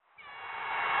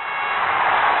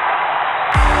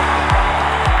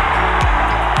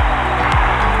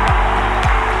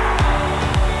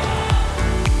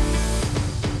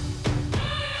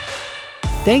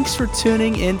Thanks for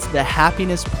tuning into the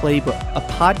Happiness Playbook, a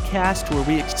podcast where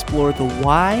we explore the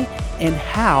why and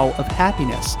how of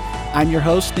happiness. I'm your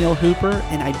host, Neil Hooper,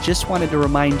 and I just wanted to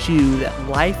remind you that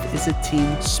life is a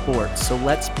team sport, so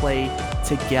let's play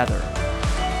together.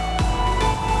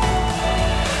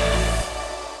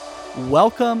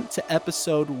 Welcome to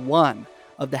episode 1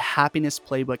 of the Happiness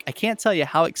Playbook. I can't tell you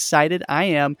how excited I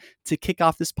am to kick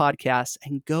off this podcast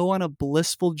and go on a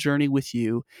blissful journey with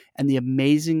you and the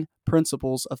amazing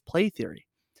principles of play theory.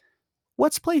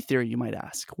 What's play theory, you might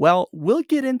ask? Well, we'll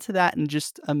get into that in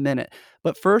just a minute.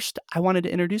 But first, I wanted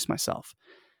to introduce myself.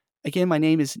 Again, my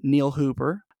name is Neil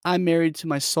Hooper. I'm married to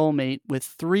my soulmate with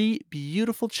 3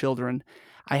 beautiful children.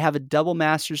 I have a double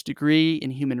master's degree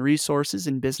in human resources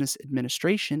and business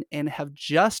administration and have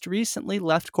just recently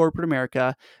left corporate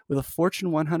America with a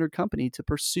Fortune 100 company to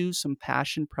pursue some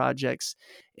passion projects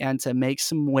and to make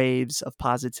some waves of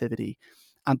positivity.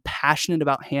 I'm passionate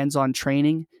about hands-on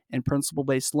training and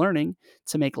principle-based learning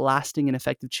to make lasting and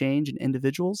effective change in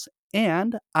individuals,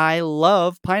 and I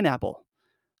love pineapple.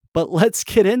 But let's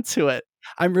get into it.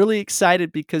 I'm really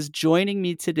excited because joining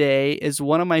me today is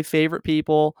one of my favorite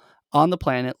people on the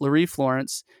planet, LaRee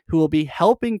Florence, who will be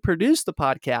helping produce the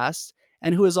podcast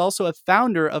and who is also a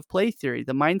founder of Play Theory,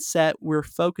 the mindset we're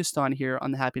focused on here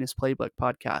on the Happiness Playbook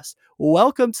podcast.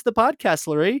 Welcome to the podcast,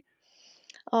 LaRee.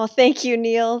 Oh, thank you,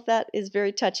 Neil. That is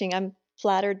very touching. I'm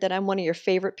flattered that I'm one of your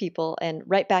favorite people, and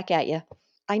right back at you.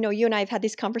 I know you and I have had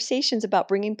these conversations about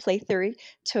bringing play theory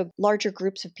to larger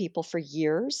groups of people for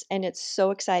years, and it's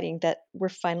so exciting that we're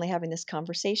finally having this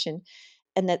conversation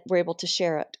and that we're able to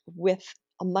share it with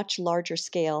a much larger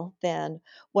scale than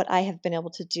what I have been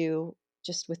able to do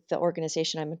just with the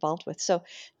organization I'm involved with. So,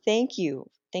 thank you.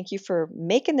 Thank you for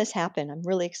making this happen. I'm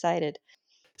really excited.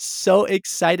 So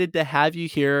excited to have you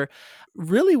here.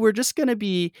 Really, we're just going to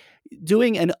be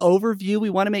doing an overview. We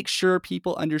want to make sure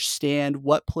people understand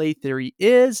what play theory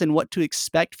is and what to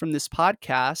expect from this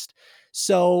podcast.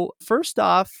 So, first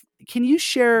off, can you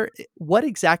share what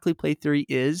exactly play theory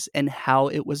is and how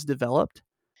it was developed?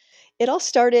 It all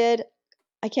started,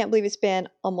 I can't believe it's been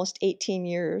almost 18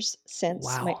 years since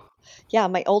Wow.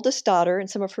 my oldest daughter and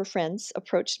some of her friends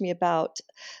approached me about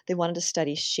they wanted to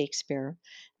study Shakespeare.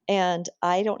 And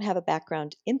I don't have a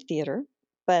background in theater,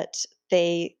 but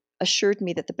they assured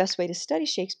me that the best way to study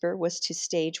Shakespeare was to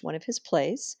stage one of his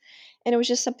plays. And it was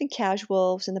just something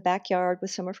casual. It was in the backyard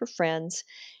with some of her friends.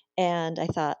 And I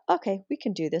thought, okay, we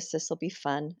can do this. This will be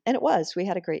fun. And it was. We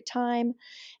had a great time.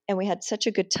 And we had such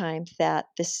a good time that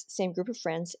this same group of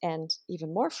friends and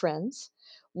even more friends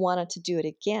wanted to do it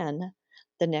again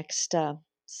the next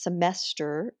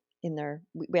semester in their,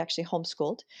 we actually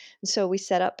homeschooled. And so we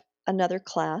set up another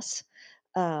class,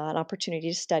 an opportunity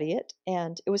to study it.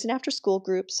 And it was an after school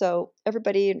group. So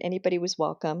everybody and anybody was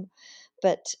welcome.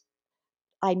 But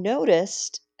I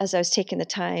noticed as I was taking the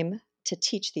time to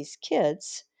teach these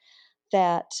kids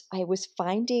that I was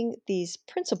finding these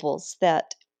principles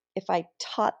that if I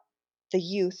taught the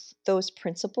youth those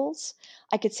principles,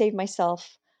 I could save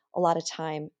myself a lot of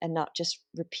time and not just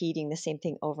repeating the same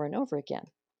thing over and over again.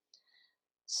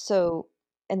 So,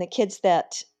 and the kids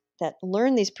that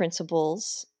learn these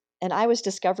principles, and I was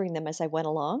discovering them as I went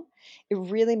along, it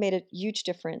really made a huge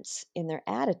difference in their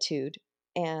attitude,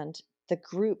 and the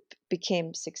group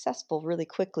became successful really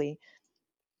quickly.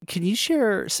 Can you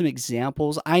share some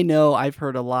examples? I know I've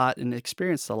heard a lot and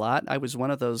experienced a lot. I was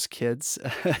one of those kids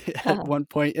at one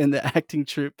point in the acting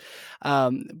troupe.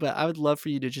 But I would love for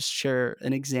you to just share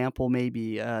an example,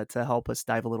 maybe to help us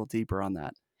dive a little deeper on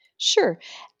that. Sure.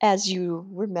 As you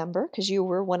remember, because you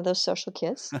were one of those social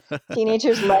kids,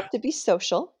 teenagers love to be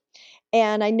social.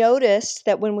 And I noticed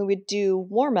that when we would do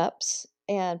warm-ups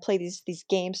and play these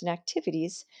games and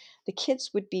activities, the kids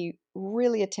would be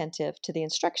really attentive to the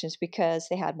instructions because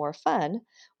they had more fun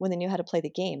when they knew how to play the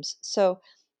games. So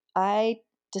I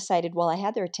decided while I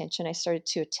had their attention, I started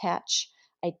to attach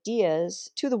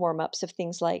ideas to the warm-ups of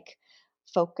things like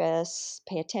focus,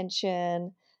 pay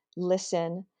attention,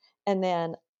 listen, and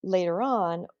then later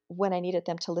on, when I needed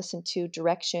them to listen to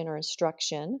direction or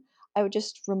instruction, I would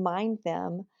just remind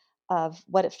them of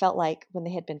what it felt like when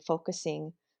they had been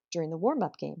focusing during the warm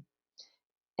up game.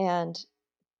 And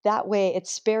that way, it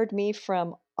spared me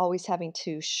from always having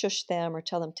to shush them or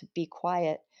tell them to be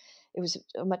quiet. It was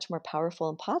a much more powerful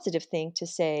and positive thing to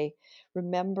say,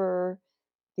 remember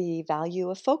the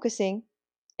value of focusing,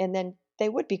 and then they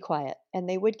would be quiet and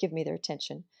they would give me their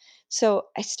attention. So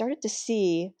I started to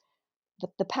see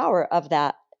the power of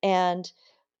that. And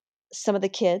some of the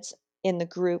kids in the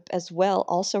group as well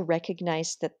also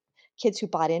recognized that kids who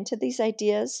bought into these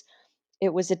ideas,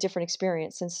 it was a different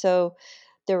experience. And so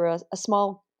there were a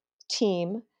small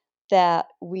team that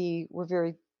we were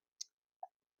very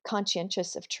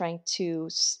conscientious of trying to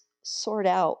sort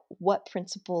out what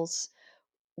principles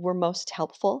were most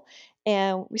helpful.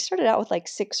 And we started out with like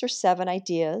 6 or 7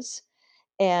 ideas.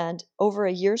 And over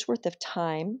a year's worth of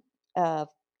time of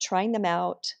trying them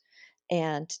out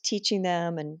and teaching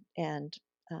them and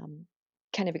um,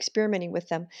 kind of experimenting with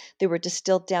them, they were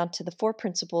distilled down to the 4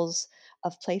 principles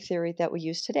of play theory that we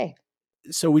use today.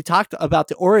 So we talked about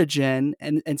the origin,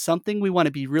 and something we want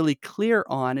to be really clear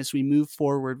on as we move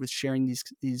forward with sharing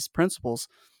these principles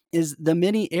is the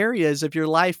many areas of your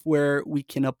life where we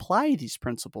can apply these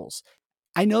principles.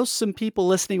 I know some people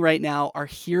listening right now are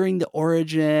hearing the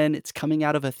origin, it's coming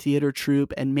out of a theater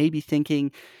troupe, and maybe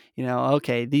thinking,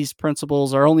 okay, these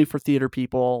principles are only for theater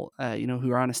people,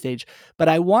 who are on a stage. But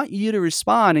I want you to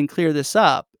respond and clear this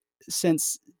up.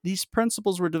 Since these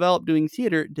principles were developed doing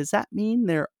theater, does that mean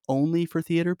they're only for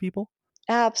theater people?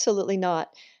 Absolutely not.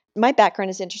 My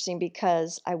background is interesting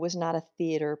because I was not a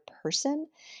theater person,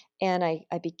 and I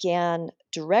began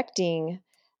directing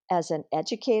as an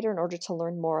educator in order to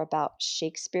learn more about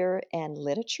Shakespeare and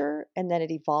literature, and then it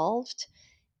evolved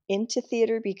into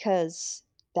theater because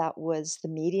that was the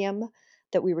medium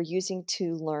that we were using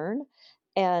to learn.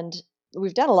 And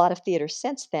we've done a lot of theater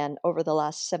since then over the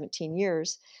last 17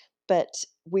 years, but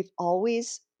we've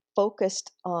always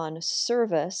focused on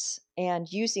service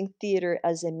and using theater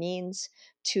as a means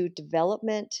to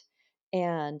development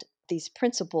and these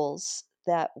principles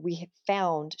that we have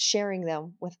found, sharing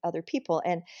them with other people.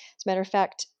 And as a matter of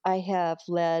fact, I have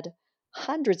led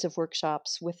hundreds of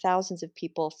workshops with thousands of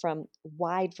people from a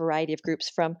wide variety of groups,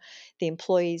 from the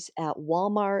employees at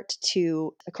Walmart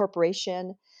to a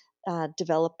corporation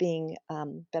developing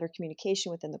better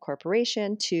communication within the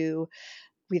corporation, to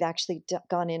we've actually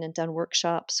gone in and done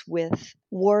workshops with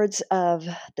wards of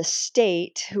the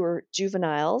state who are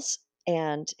juveniles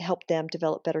and helped them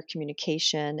develop better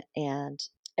communication. And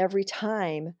every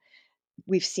time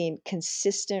we've seen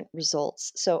consistent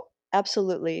results. So,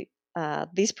 absolutely,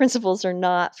 these principles are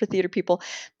not for theater people.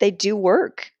 They do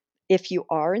work if you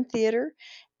are in theater,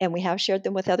 and we have shared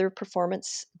them with other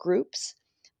performance groups.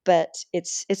 But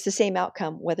it's the same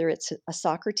outcome, whether it's a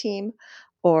soccer team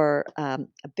or a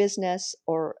business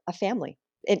or a family.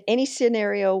 In any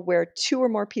scenario where 2 or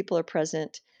more people are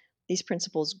present, these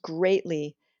principles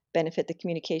greatly benefit the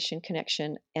communication,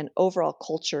 connection, and overall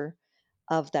culture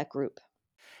of that group.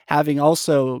 Having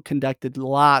also conducted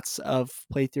lots of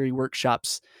play theory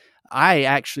workshops, I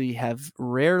actually have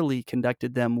rarely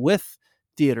conducted them with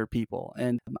theater people,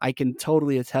 and I can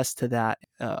totally attest to that,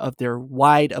 of their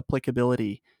wide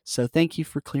applicability. So thank you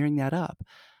for clearing that up.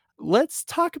 Let's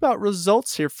talk about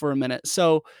results here for a minute.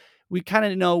 So we kind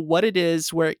of know what it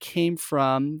is, where it came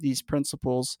from, these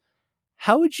principles.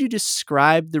 How would you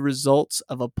describe the results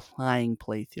of applying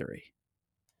play theory?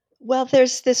 Well,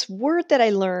 there's this word that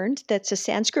I learned that's a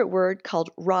Sanskrit word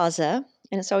called rasa,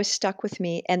 and it's always stuck with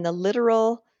me. And the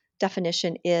literal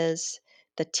definition is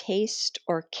the taste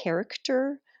or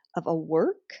character of a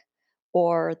work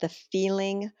or the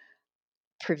feeling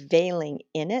prevailing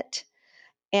in it.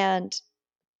 And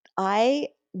I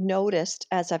noticed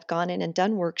as I've gone in and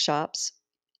done workshops,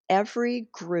 every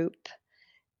group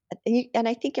and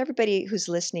I think everybody who's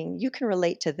listening, you can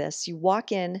relate to this. You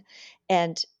walk in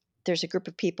and there's a group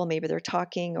of people, maybe they're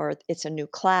talking or it's a new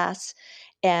class,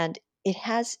 and it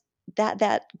has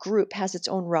that group has its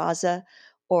own rasa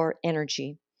or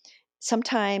energy.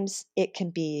 Sometimes it can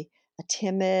be a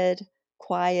timid,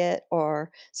 quiet,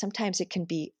 or sometimes it can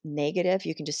be negative.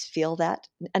 You can just feel that.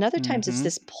 And other times it's Mm-hmm.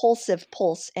 this pulsive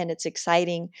pulse and it's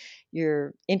exciting.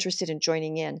 You're interested in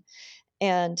joining in.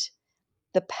 And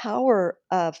the power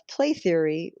of play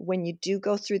theory, when you do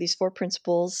go through these 4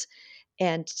 principles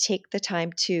and take the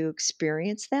time to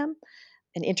experience them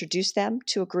and introduce them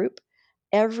to a group,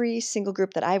 every single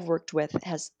group that I've worked with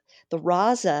has the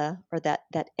rasa or that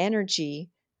energy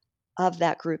of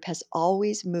that group has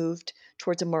always moved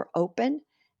towards a more open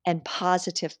and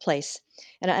positive place.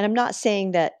 And I'm not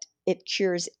saying that it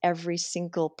cures every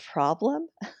single problem.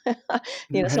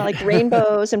 It's not Right. like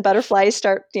rainbows and butterflies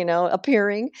start,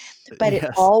 appearing, but it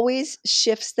Yes. always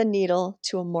shifts the needle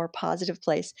to a more positive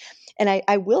place. And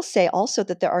I will say also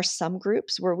that there are some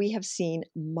groups where we have seen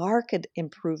marked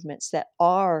improvements that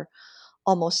are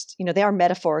almost, they are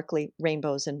metaphorically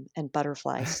rainbows and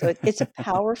butterflies. So it's a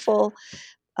powerful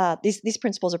these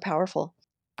principles are powerful.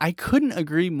 I couldn't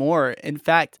agree more. In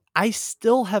fact, I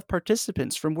still have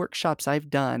participants from workshops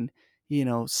I've done,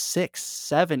 6,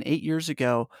 7, 8 years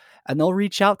ago, and they'll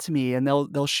reach out to me and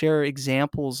they'll share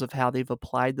examples of how they've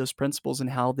applied those principles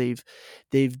and how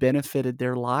they've benefited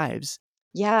their lives.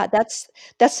 Yeah, that's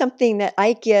something that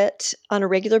I get on a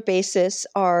regular basis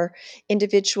are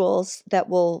individuals that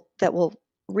will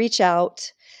reach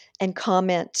out and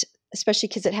comment, especially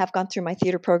kids that have gone through my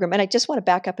theater program. And I just want to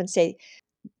back up and say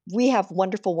we have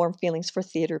wonderful, warm feelings for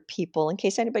theater people in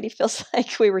case anybody feels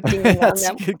like we were dinging on That's a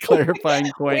them. good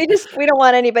clarifying point. We don't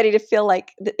want anybody to feel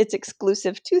like it's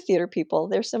exclusive to theater people.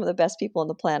 They're some of the best people on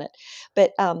the planet.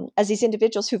 But as these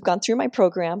individuals who've gone through my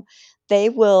program, they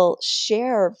will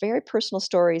share very personal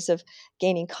stories of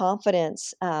gaining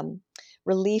confidence,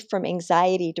 relief from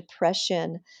anxiety,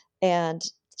 depression, and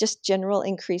just general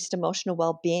increased emotional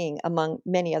well-being, among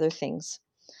many other things.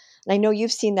 And I know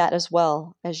you've seen that as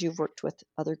well as you've worked with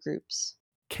other groups.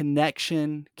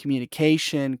 Connection,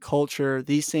 communication, culture,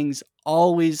 these things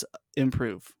always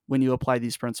improve when you apply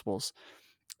these principles.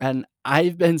 And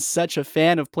I've been such a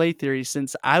fan of play theory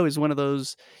since I was one of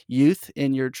those youth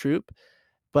in your troop.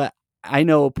 But I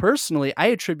know personally, I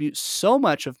attribute so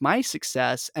much of my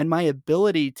success and my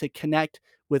ability to connect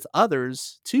with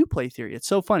others to play theory. It's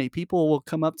so funny. People will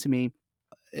come up to me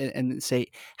and say,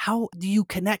 "How do you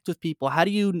connect with people? How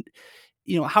do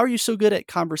how are you so good at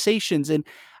conversations?" And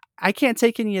I can't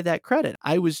take any of that credit.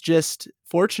 I was just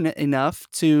fortunate enough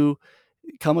to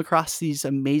come across these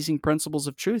amazing principles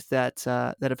of truth that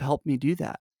have helped me do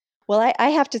that. Well, I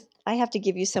have to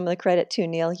give you some of the credit too,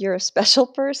 Neil. You're a special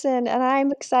person, and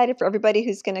I'm excited for everybody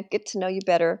who's going to get to know you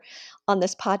better on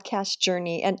this podcast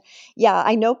journey. And yeah,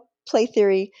 I know play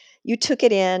theory. You took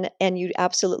it in and you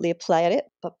absolutely applied it.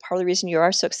 But part of the reason you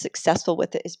are so successful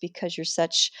with it is because you're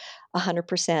such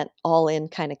 100% all in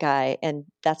kind of guy, and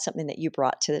that's something that you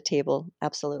brought to the table.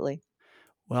 Absolutely.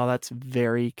 Well, that's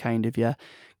very kind of you.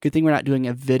 Good thing we're not doing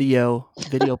a video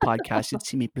podcast. You'd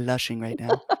see me blushing right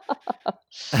now.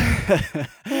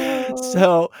 Oh.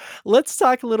 So let's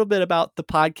talk a little bit about the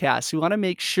podcast. We want to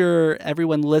make sure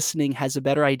everyone listening has a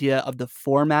better idea of the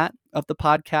format of the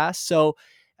podcast. So,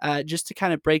 just to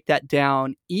kind of break that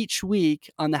down, each week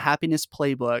on the Happiness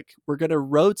Playbook, we're going to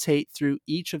rotate through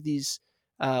each of these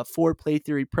four play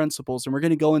theory principles, and we're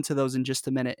going to go into those in just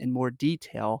a minute in more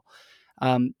detail.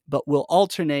 But we'll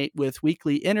alternate with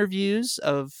weekly interviews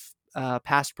of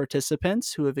past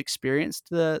participants who have experienced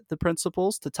the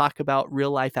principles to talk about real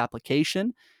life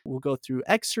application. We'll go through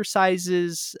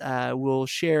exercises. We'll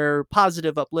share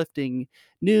positive, uplifting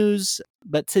news.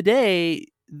 But today,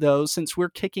 though, since we're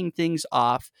kicking things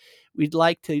off, we'd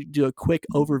like to do a quick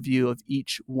overview of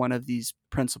each one of these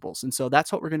principles. And so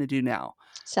that's what we're going to do now.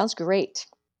 Sounds great.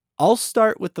 I'll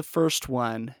start with the first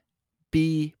one: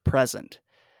 be present.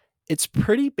 It's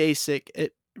pretty basic.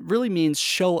 It really means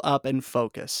show up and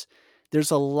focus.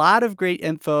 There's a lot of great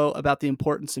info about the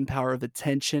importance and power of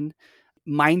attention.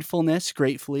 Mindfulness,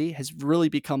 gratefully, has really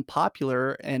become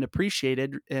popular and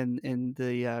appreciated in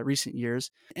the recent years.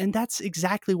 And that's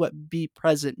exactly what be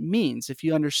present means. If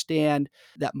you understand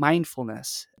that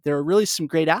mindfulness, there are really some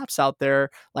great apps out there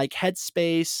like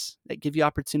Headspace that give you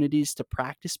opportunities to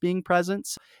practice being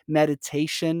present.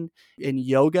 Meditation and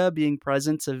yoga, being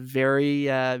present's a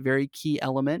very key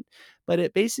element. But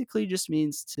it basically just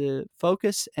means to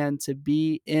focus and to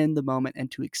be in the moment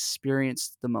and to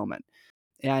experience the moment.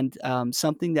 And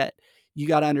something that you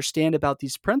got to understand about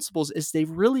these principles is they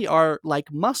really are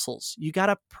like muscles. You got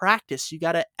to practice, you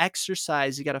got to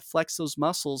exercise, you got to flex those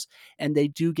muscles, and they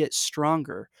do get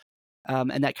stronger.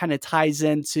 And that kind of ties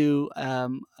into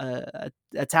a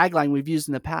tagline we've used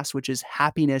in the past, which is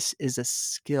happiness is a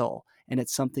skill, and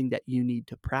it's something that you need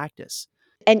to practice.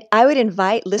 And I would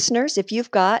invite listeners, if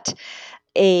you've got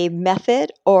a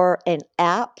method or an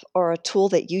app or a tool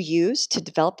that you use to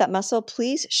develop that muscle,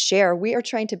 please share. We are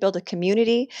trying to build a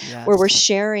community where we're Yes.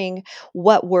 sharing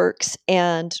what works,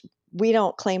 and we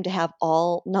don't claim to have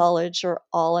all knowledge or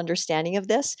all understanding of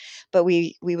this, but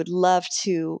we would love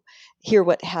to hear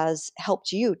what has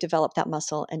helped you develop that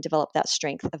muscle and develop that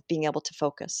strength of being able to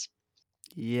focus.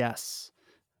 Yes.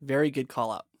 Very good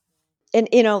call out. And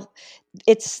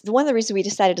it's one of the reasons we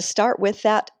decided to start with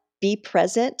that be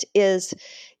present is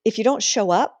if you don't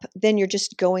show up, then you're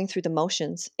just going through the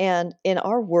motions. And in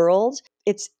our world,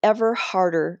 it's ever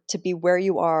harder to be where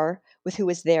you are with who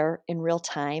is there in real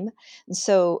time. And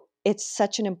so it's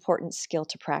such an important skill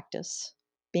to practice,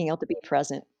 being able to be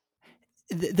present.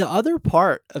 The other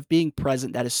part of being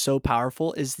present that is so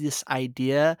powerful is this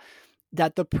idea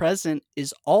that the present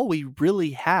is all we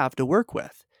really have to work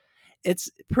with.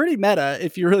 It's pretty meta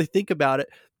if you really think about it,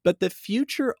 but the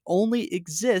future only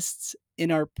exists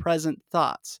in our present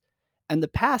thoughts. And the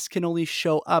past can only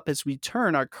show up as we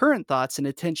turn our current thoughts and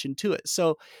attention to it.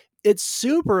 So it's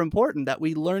super important that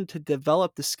we learn to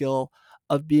develop the skill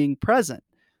of being present.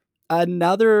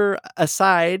 Another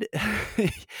aside,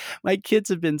 my kids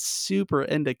have been super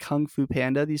into Kung Fu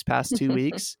Panda these past 2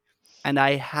 weeks, and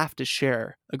I have to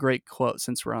share a great quote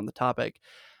since we're on the topic.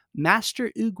 Master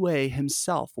Oogway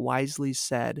himself wisely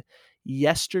said,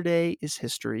 "Yesterday is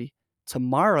history,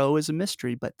 tomorrow is a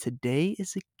mystery, but today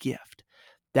is a gift.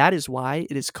 That is why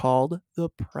it is called the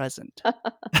present."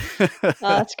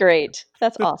 Oh, that's great.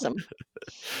 That's awesome.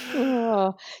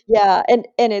 Oh, yeah, and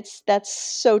that's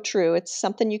so true. It's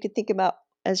something you could think about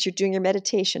as you're doing your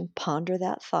meditation. Ponder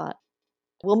that thought.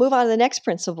 We'll move on to the next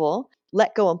principle.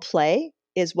 Let go and play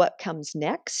is what comes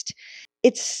next.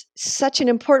 It's such an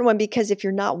important one because if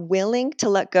you're not willing to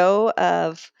let go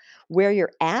of where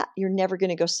you're at, you're never going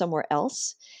to go somewhere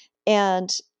else. And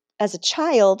as a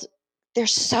child, they're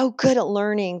so good at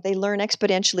learning. They learn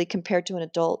exponentially compared to an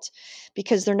adult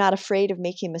because they're not afraid of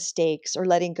making mistakes or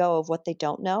letting go of what they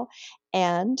don't know.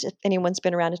 And if anyone's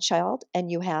been around a child, and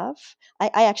you have,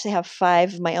 I actually have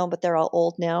five of my own, but they're all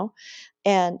old now.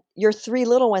 And your three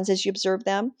little ones, as you observe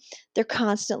them, they're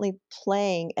constantly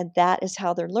playing, and that is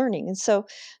how they're learning. And so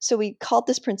we called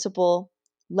this principle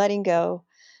letting go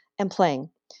and playing.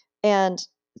 And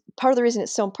part of the reason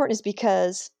it's so important is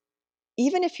because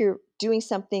even if you're doing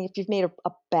something, if you've made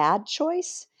a bad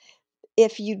choice,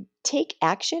 if you take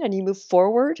action and you move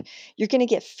forward, you're going to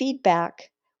get feedback,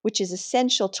 which is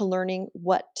essential to learning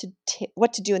what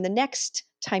to do in the next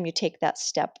time you take that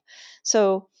step.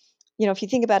 So, if you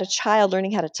think about a child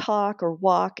learning how to talk or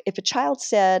walk, if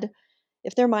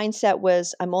their mindset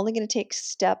was, I'm only going to take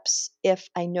steps if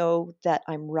I know that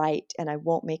I'm right and I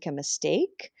won't make a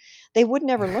mistake, they would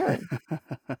never learn,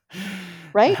 That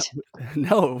right?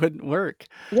 no, it wouldn't work.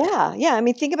 Yeah, yeah. I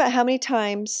mean, think about how many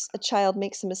times a child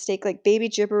makes a mistake, like baby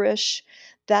gibberish.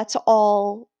 Those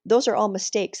are all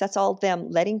mistakes. That's all them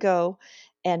letting go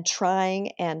and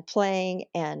trying and playing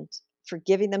and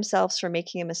forgiving themselves for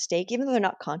making a mistake, even though they're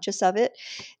not conscious of it.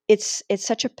 It's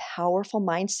such a powerful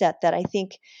mindset that I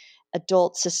think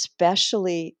adults,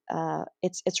 especially,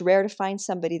 it's rare to find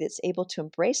somebody that's able to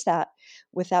embrace that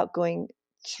without going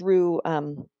through a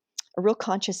real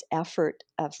conscious effort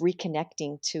of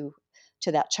reconnecting to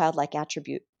that childlike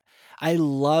attribute. I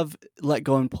love let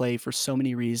go and play for so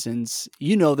many reasons.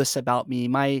 You know this about me.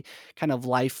 My kind of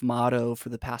life motto for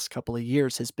the past couple of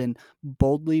years has been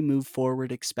boldly move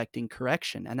forward expecting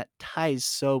correction. And that ties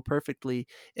so perfectly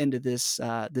into this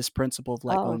principle of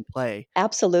let go Oh, and play.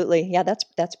 absolutely. Yeah,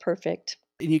 that's perfect.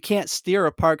 And you can't steer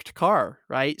a parked car,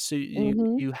 right? So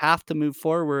Mhm. you have to move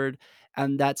forward,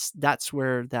 and that's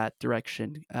where that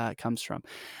direction comes from.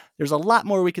 There's a lot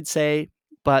more we could say,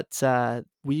 but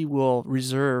we will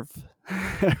reserve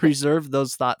reserve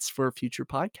those thoughts for future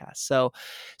podcasts. So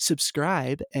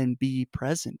subscribe and be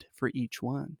present for each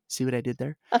one. See what I did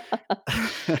there?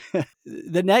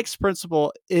 The next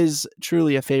principle is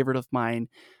truly a favorite of mine,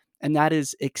 and that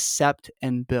is accept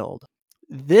and build.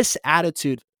 This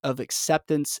attitude of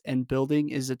acceptance and building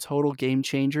is a total game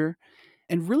changer.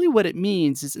 And really, what it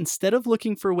means is instead of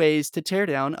looking for ways to tear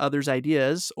down others'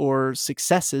 ideas or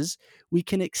successes, we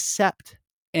can accept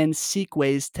and seek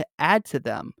ways to add to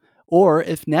them, or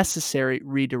if necessary,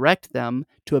 redirect them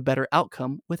to a better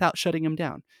outcome without shutting them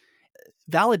down.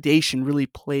 Validation really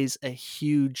plays a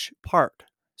huge part.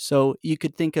 So you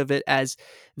could think of it as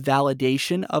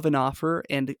validation of an offer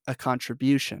and a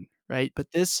contribution, right?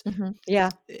 But this, Mhm.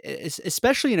 Yeah.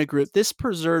 especially in a group, this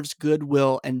preserves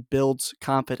goodwill and builds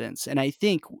confidence. And I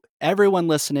think everyone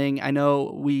listening, I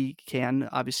know we can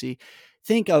obviously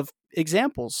think of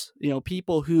examples,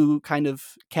 people who kind of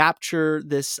capture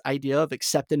this idea of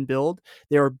accept and build.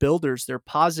 They are builders, they're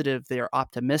positive, they are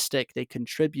optimistic, they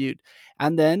contribute.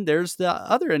 And then there's the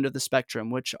other end of the spectrum,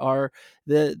 which are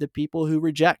the people who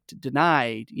reject,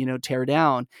 deny, tear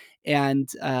down. And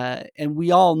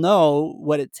we all know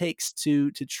what it takes to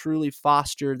truly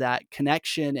foster that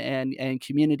connection and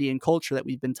community and culture that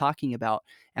we've been talking about,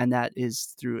 and that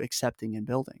is through accepting and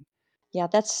building. Yeah,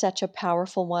 that's such a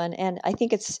powerful one, and I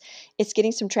think it's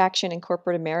getting some traction in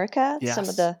corporate America. Some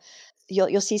of Yes. the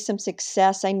you'll see some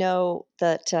success. I know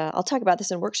that I'll talk about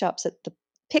this in workshops at the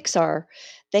Pixar.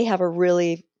 They have a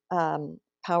really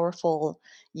powerful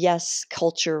yes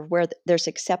culture where there's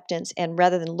acceptance, and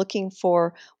rather than looking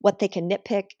for what they can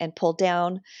nitpick and pull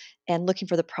down, and looking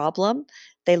for the problem,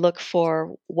 they look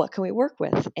for what can we work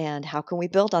with and how can we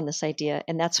build on this idea.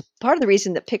 And that's part of the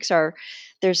reason that Pixar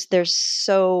there's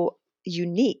so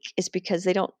unique is because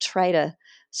they don't try to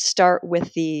start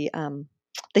with they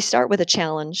start with a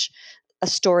challenge, a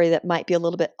story that might be a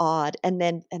little bit odd, and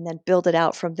then build it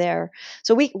out from there.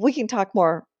 So we can talk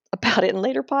more about it in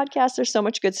later podcasts. There's so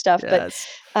much good stuff, but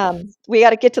Yes. we got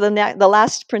to get to the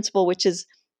last principle, which is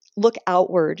look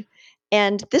outward.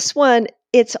 And this one,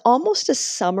 it's almost a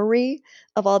summary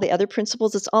of all the other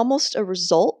principles. It's almost a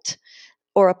result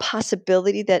or a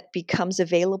possibility that becomes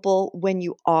available when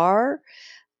you are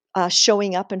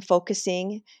showing up and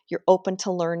focusing, you're open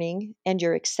to learning, and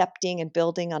you're accepting and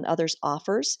building on others'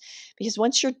 offers. Because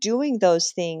once you're doing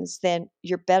those things, then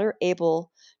you're better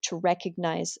able to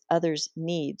recognize others'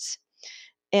 needs.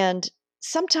 And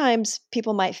sometimes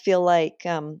people might feel like,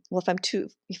 well,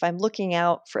 if I'm looking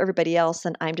out for everybody else,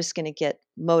 then I'm just going to get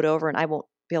mowed over and I won't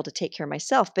be able to take care of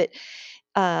myself. But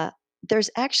uh, there's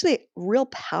actually real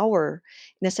power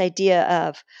in this idea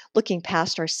of looking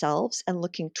past ourselves and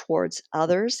looking towards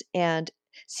others and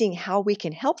seeing how we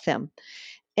can help them.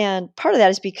 And part of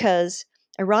that is because,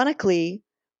 ironically,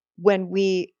 when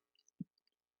we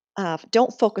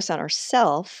don't focus on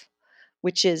ourself,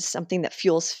 which is something that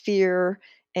fuels fear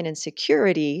and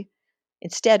insecurity,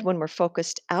 instead, when we're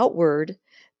focused outward,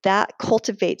 that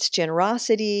cultivates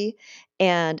generosity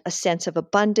and a sense of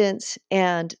abundance.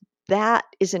 And that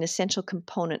is an essential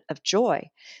component of joy.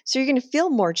 So you're going to feel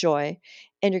more joy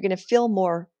and you're going to feel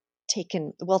more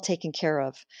taken care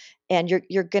of. And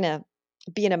you're going to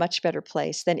be in a much better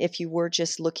place than if you were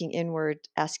just looking inward,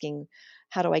 asking,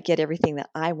 how do I get everything that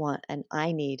I want and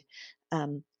I need?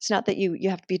 It's not that you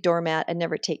have to be a doormat and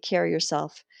never take care of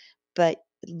yourself, but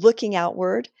looking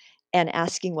outward and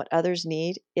asking what others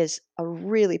need is a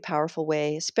really powerful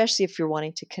way, especially if you're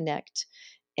wanting to connect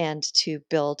and to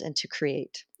build and to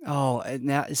create. Oh, and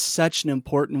that is such an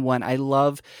important one. I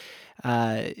love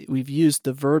we've used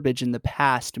the verbiage in the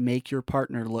past, make your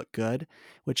partner look good,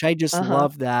 which I just Uh huh.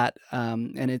 love that.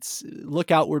 And it's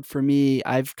look outward for me.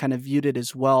 I've kind of viewed it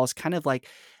as well as kind of like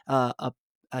a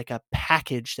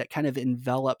package that kind of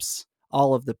envelops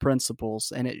all of the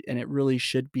principles, and it really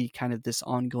should be kind of this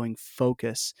ongoing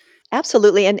focus.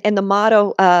 Absolutely, and the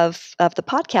motto of the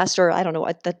podcast, or I don't know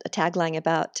what the a tagline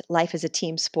about life as a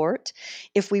team sport.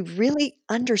 If we really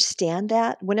understand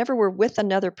that, whenever we're with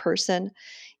another person,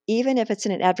 even if it's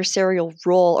in an adversarial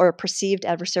role or a perceived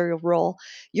adversarial role,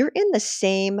 you're in the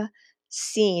same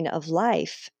scene of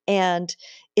life, and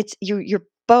you're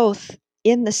both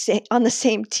in the same on the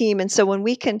same team. And so when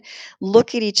we can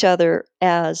look at each other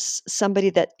as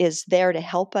somebody that is there to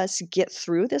help us get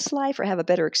through this life or have a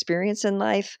better experience in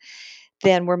life,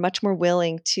 then we're much more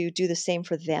willing to do the same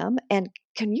for them. And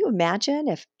can you imagine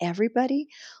if everybody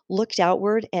looked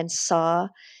outward and saw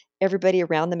everybody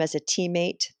around them as a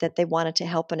teammate that they wanted to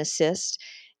help and assist?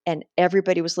 And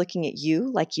everybody was looking at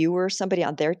you like you were somebody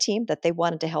on their team that they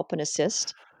wanted to help and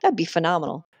assist? That'd be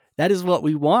phenomenal. That is what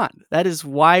we want. That is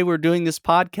why we're doing this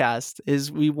podcast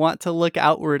is we want to look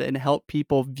outward and help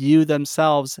people view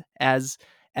themselves as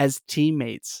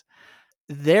teammates.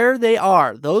 There they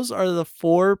are. Those are the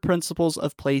four principles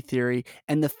of play theory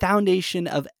and the foundation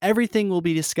of everything we'll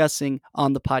be discussing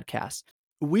on the podcast.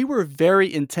 We were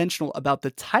very intentional about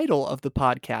the title of the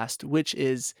podcast, which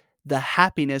is The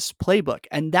Happiness Playbook.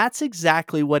 And that's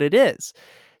exactly what it is.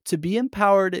 To be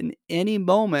empowered in any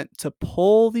moment to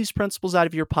pull these principles out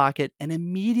of your pocket and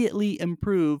immediately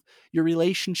improve your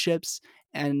relationships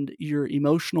and your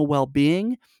emotional well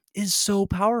being is so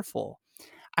powerful.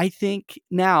 I think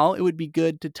now it would be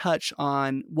good to touch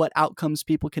on what outcomes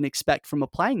people can expect from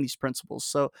applying these principles.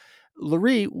 So,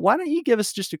 LaRee, why don't you give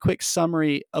us just a quick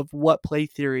summary of what play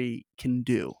theory can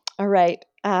do? All right.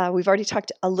 We've already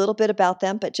talked a little bit about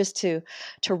them, but just to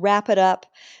wrap it up,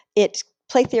 it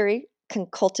play theory can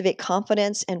cultivate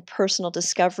confidence and personal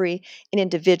discovery in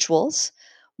individuals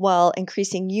while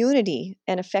increasing unity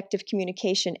and effective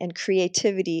communication and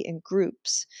creativity in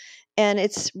groups. And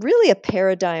it's really a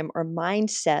paradigm or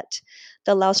mindset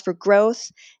that allows for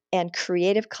growth and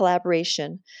creative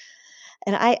collaboration.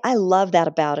 And I love that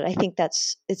about it. I think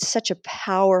it's such a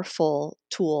powerful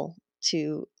tool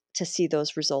to see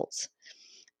those results.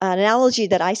 An analogy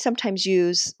that I sometimes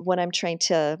use when I'm trying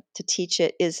to teach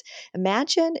it is,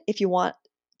 imagine if you want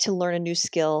to learn a new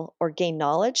skill or gain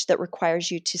knowledge that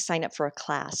requires you to sign up for a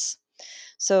class.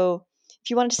 So if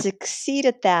you wanted to succeed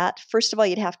at that, first of all,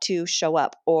 you'd have to show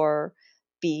up or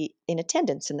be in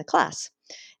attendance in the class.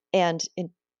 And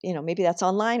maybe that's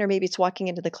online or maybe it's walking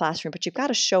into the classroom, but you've got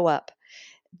to show up.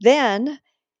 Then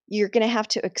you're going to have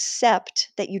to accept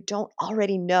that you don't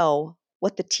already know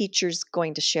what the teacher's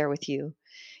going to share with you.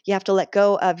 You have to let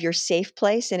go of your safe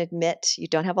place and admit you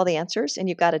don't have all the answers, and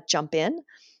you've got to jump in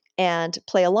and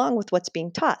play along with what's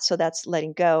being taught. So that's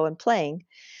letting go and playing.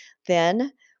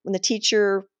 Then, when the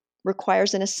teacher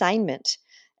requires an assignment,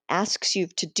 asks you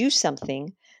to do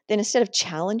something, then instead of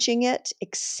challenging it,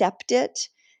 accept it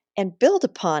and build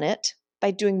upon it by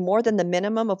doing more than the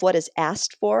minimum of what is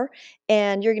asked for.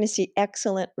 And you're going to see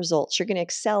excellent results. You're going to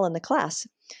excel in the class.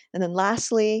 And then,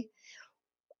 lastly,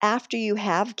 after you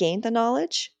have gained the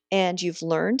knowledge and you've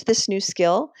learned this new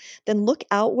skill, then look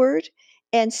outward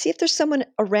and see if there's someone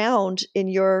around in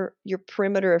your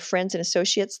perimeter of friends and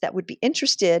associates that would be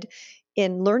interested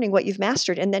in learning what you've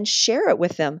mastered, and then share it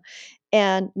with them.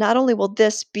 And not only will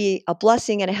this be a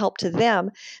blessing and a help to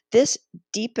them, this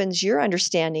deepens your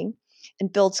understanding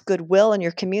and builds goodwill in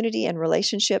your community and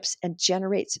relationships and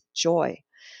generates joy.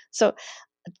 So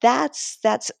that's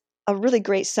a really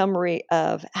great summary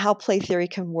of how play theory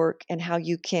can work and how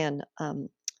you can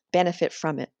benefit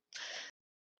from it.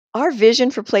 Our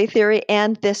vision for play theory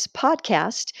and this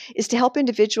podcast is to help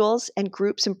individuals and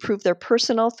groups improve their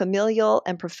personal, familial,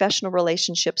 and professional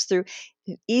relationships through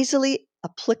an easily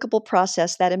applicable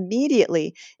process that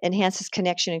immediately enhances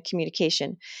connection and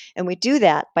communication. And we do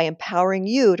that by empowering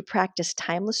you to practice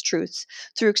timeless truths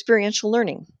through experiential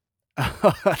learning.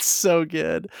 Oh, that's so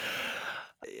good.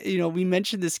 We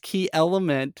mentioned this key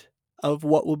element of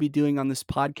what we'll be doing on this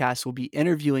podcast. We'll be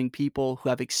interviewing people who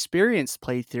have experienced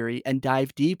play theory and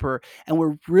dive deeper. And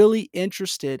we're really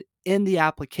interested in the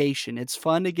application. It's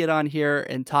fun to get on here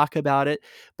and talk about it,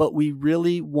 but we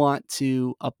really want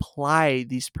to apply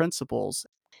these principles.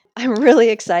 I'm really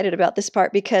excited about this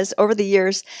part because over the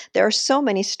years, there are so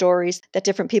many stories that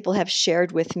different people have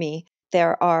shared with me.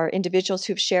 There are individuals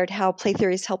who've shared how play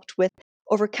theory has helped with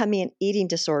overcoming an eating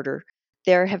disorder.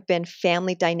 There have been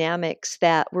family dynamics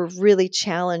that were really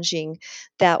challenging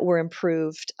that were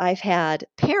improved. I've had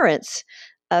parents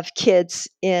of kids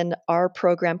in our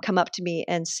program come up to me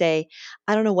and say,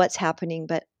 I don't know what's happening,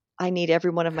 but I need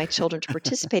every one of my children to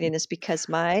participate in this because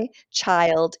my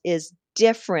child is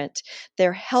different.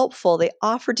 They're helpful. They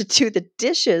offer to do the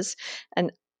dishes,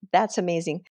 and that's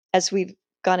amazing. As we've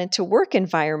gone into work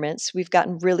environments, we've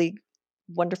gotten really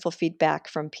wonderful feedback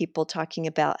from people talking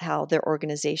about how their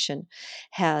organization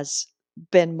has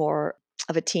been more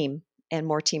of a team and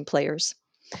more team players.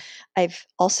 I've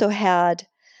also had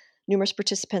numerous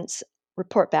participants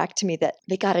report back to me that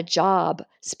they got a job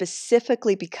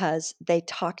specifically because they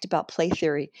talked about play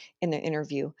theory in their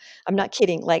interview. I'm not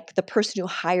kidding. Like the person who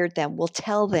hired them will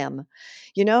tell them,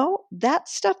 that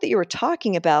stuff that you were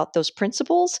talking about, those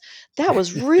principles, that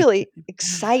was really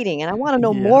exciting. And I want to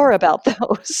know Yeah. more about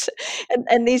those.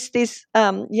 And these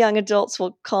young adults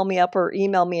will call me up or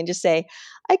email me and just say,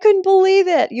 I couldn't believe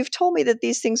it. You've told me that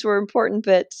these things were important,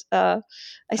 but I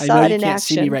I know saw it you in can't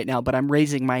see me action. right now, but I'm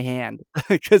raising my hand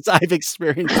because I've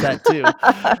experienced that too.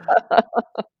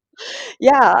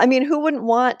 Yeah, I mean, who wouldn't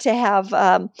want to have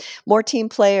more team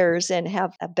players and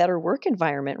have a better work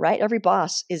environment, right? Every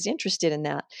boss is interested in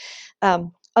that.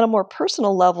 On a more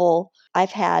personal level,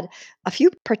 I've had a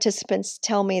few participants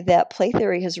tell me that play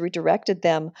theory has redirected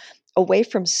them away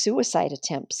from suicide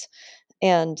attempts.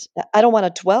 And I don't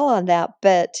want to dwell on that,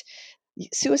 but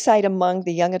suicide among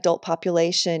the young adult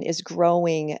population is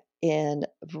growing in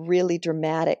really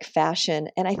dramatic fashion,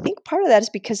 and I think part of that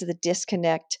is because of the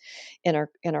disconnect in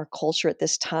our culture at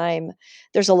this time.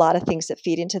 There's a lot of things that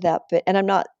feed into that, but and I'm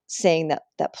not saying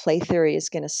that play theory is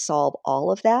going to solve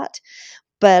all of that,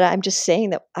 but I'm just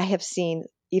saying that I have seen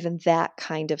even that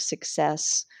kind of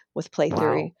success with play Wow.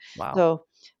 theory. Wow. So,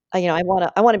 I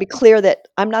wanna be clear that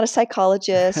I'm not a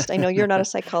psychologist. I know you're not a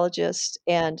psychologist,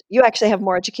 and you actually have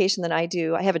more education than I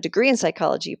do. I have a degree in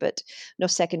psychology, but no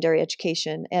secondary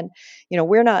education. And,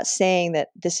 we're not saying that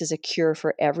this is a cure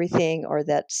for everything or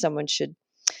that someone should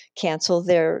cancel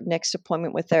their next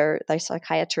appointment with their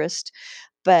psychiatrist,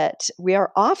 but we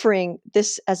are offering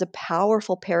this as a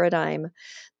powerful paradigm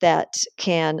that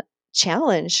can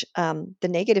challenge the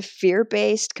negative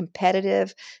fear-based,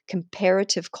 competitive,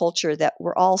 comparative culture that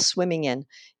we're all swimming in.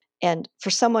 And for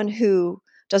someone who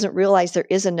doesn't realize there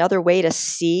is another way to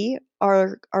see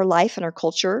our life and our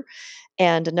culture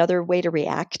and another way to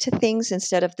react to things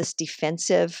instead of this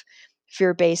defensive,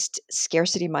 fear based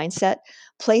scarcity mindset,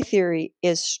 play theory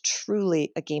is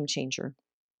truly a game changer.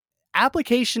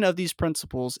 Application of these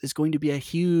principles is going to be a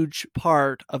huge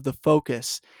part of the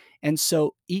focus. And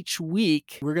so each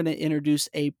week, we're going to introduce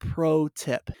a pro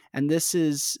tip. And this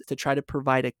is to try to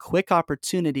provide a quick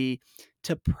opportunity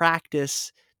to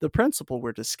practice the principle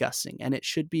we're discussing. And it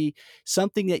should be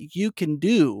something that you can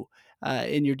do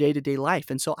in your day to day life.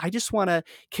 And so I just want to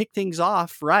kick things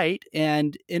off right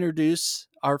and introduce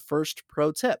our first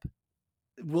pro tip.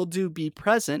 We'll do be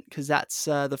present because that's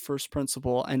the first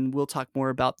principle, and we'll talk more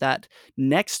about that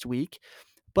next week.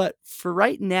 But for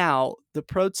right now, the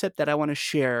pro tip that I want to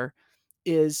share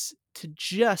is to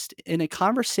just in a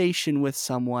conversation with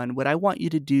someone, what I want you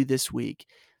to do this week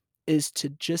is to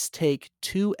just take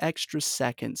 2 extra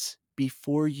seconds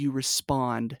before you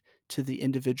respond to the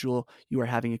individual you are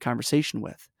having a conversation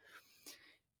with.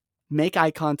 Make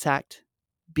eye contact,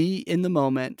 be in the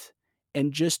moment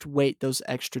and just wait those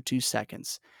extra 2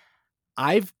 seconds.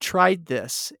 I've tried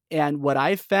this, and what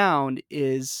I've found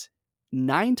is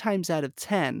 9 times out of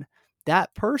 10,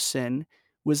 that person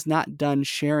was not done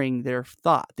sharing their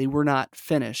thought. They were not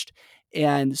finished.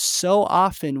 And so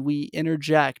often we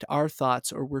interject our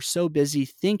thoughts, or we're so busy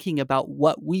thinking about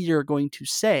what we are going to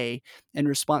say in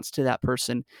response to that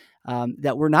person,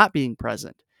 that we're not being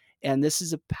present. And this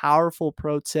is a powerful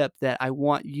pro tip that I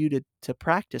want you to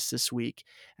practice this week,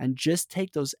 and just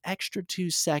take those extra 2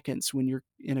 seconds when you're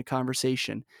in a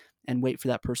conversation and wait for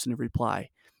that person to reply.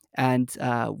 And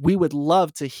we would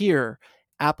love to hear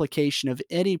application of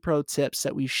any pro tips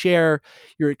that we share,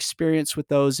 your experience with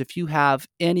those. If you have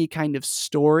any kind of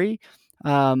story,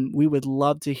 we would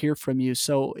love to hear from you.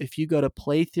 So if you go to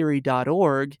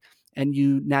playtheory.org and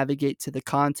you navigate to the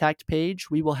contact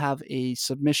page, we will have a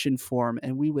submission form,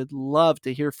 and we would love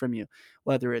to hear from you.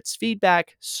 Whether it's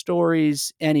feedback,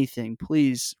 stories, anything,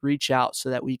 please reach out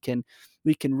so that we can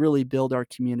really build our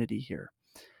community here.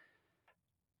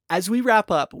 As we wrap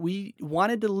up, we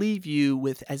wanted to leave you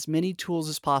with as many tools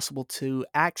as possible to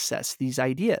access these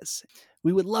ideas.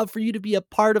 We would love for you to be a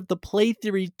part of the Play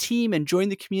Theory team and join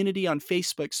the community on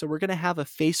Facebook. So we're going to have a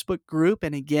Facebook group.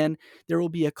 And again, there will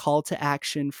be a call to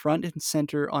action front and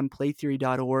center on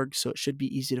playtheory.org. So it should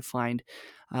be easy to find.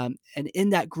 And in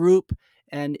that group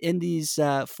and in these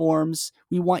forums,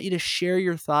 we want you to share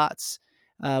your thoughts.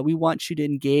 We want you to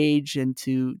engage and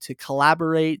to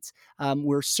collaborate.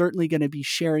 We're certainly going to be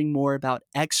sharing more about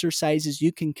exercises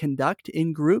you can conduct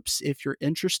in groups if you're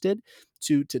interested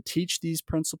to teach these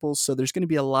principles. So there's going to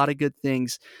be a lot of good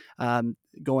things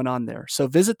going on there. So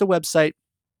visit the website.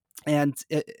 And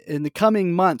in the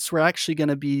coming months, we're actually going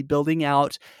to be building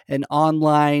out an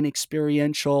online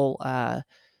experiential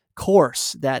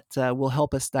course that will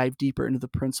help us dive deeper into the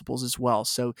principles as well.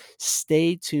 So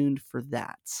stay tuned for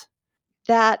that.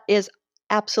 That is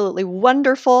absolutely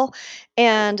wonderful,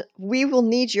 and we will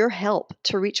need your help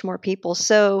to reach more people.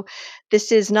 So,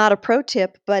 this is not a pro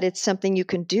tip, but it's something you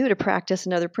can do to practice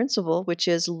another principle, which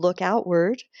is look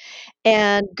outward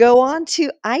and go on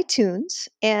to iTunes.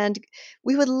 And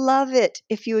we would love it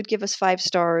if you would give us 5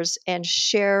 stars and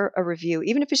share a review,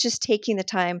 even if it's just taking the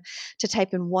time to type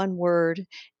in one word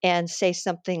and say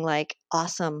something like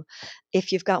awesome.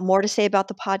 If you've got more to say about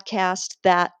the podcast,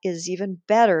 that is even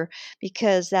better,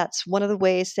 because that's one of the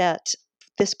ways that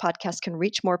this podcast can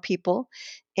reach more people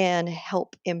and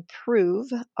help improve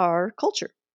our culture.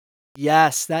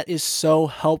 Yes, that is so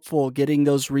helpful, getting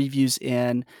those reviews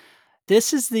in.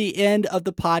 This is the end of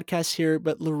the podcast here,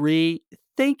 but LaRee,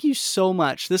 thank you so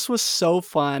much. This was so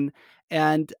fun,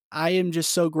 and I am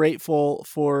just so grateful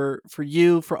for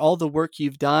you, for all the work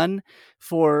you've done,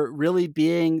 for really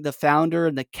being the founder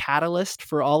and the catalyst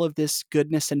for all of this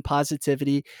goodness and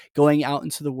positivity going out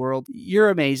into the world. You're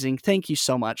amazing. Thank you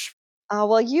so much.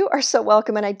 Well, you are so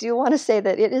welcome. And I do want to say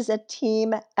that it is a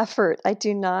team effort. I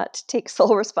do not take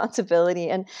sole responsibility.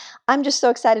 And I'm just so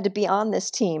excited to be on this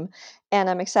team. And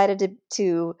I'm excited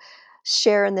to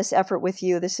share in this effort with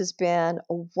you. This has been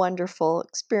a wonderful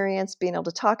experience being able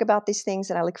to talk about these things.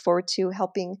 And I look forward to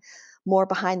helping more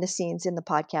behind the scenes in the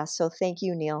podcast. So thank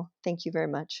you, Neil. Thank you very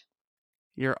much.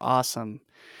 You're awesome.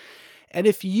 And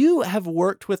if you have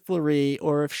worked with LaRee,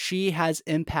 or if she has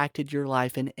impacted your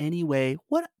life in any way,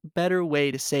 what better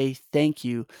way to say thank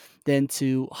you than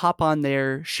to hop on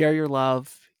there, share your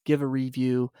love, give a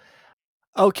review?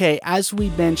 Okay, as we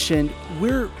mentioned,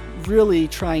 we're really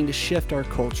trying to shift our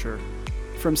culture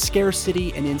from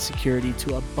scarcity and insecurity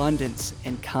to abundance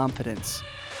and confidence.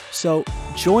 So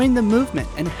join the movement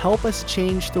and help us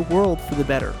change the world for the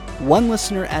better, one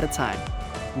listener at a time.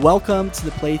 Welcome to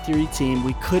the Play Theory team.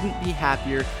 We couldn't be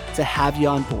happier to have you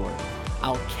on board.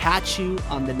 I'll catch you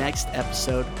on the next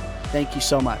episode. Thank you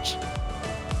so much.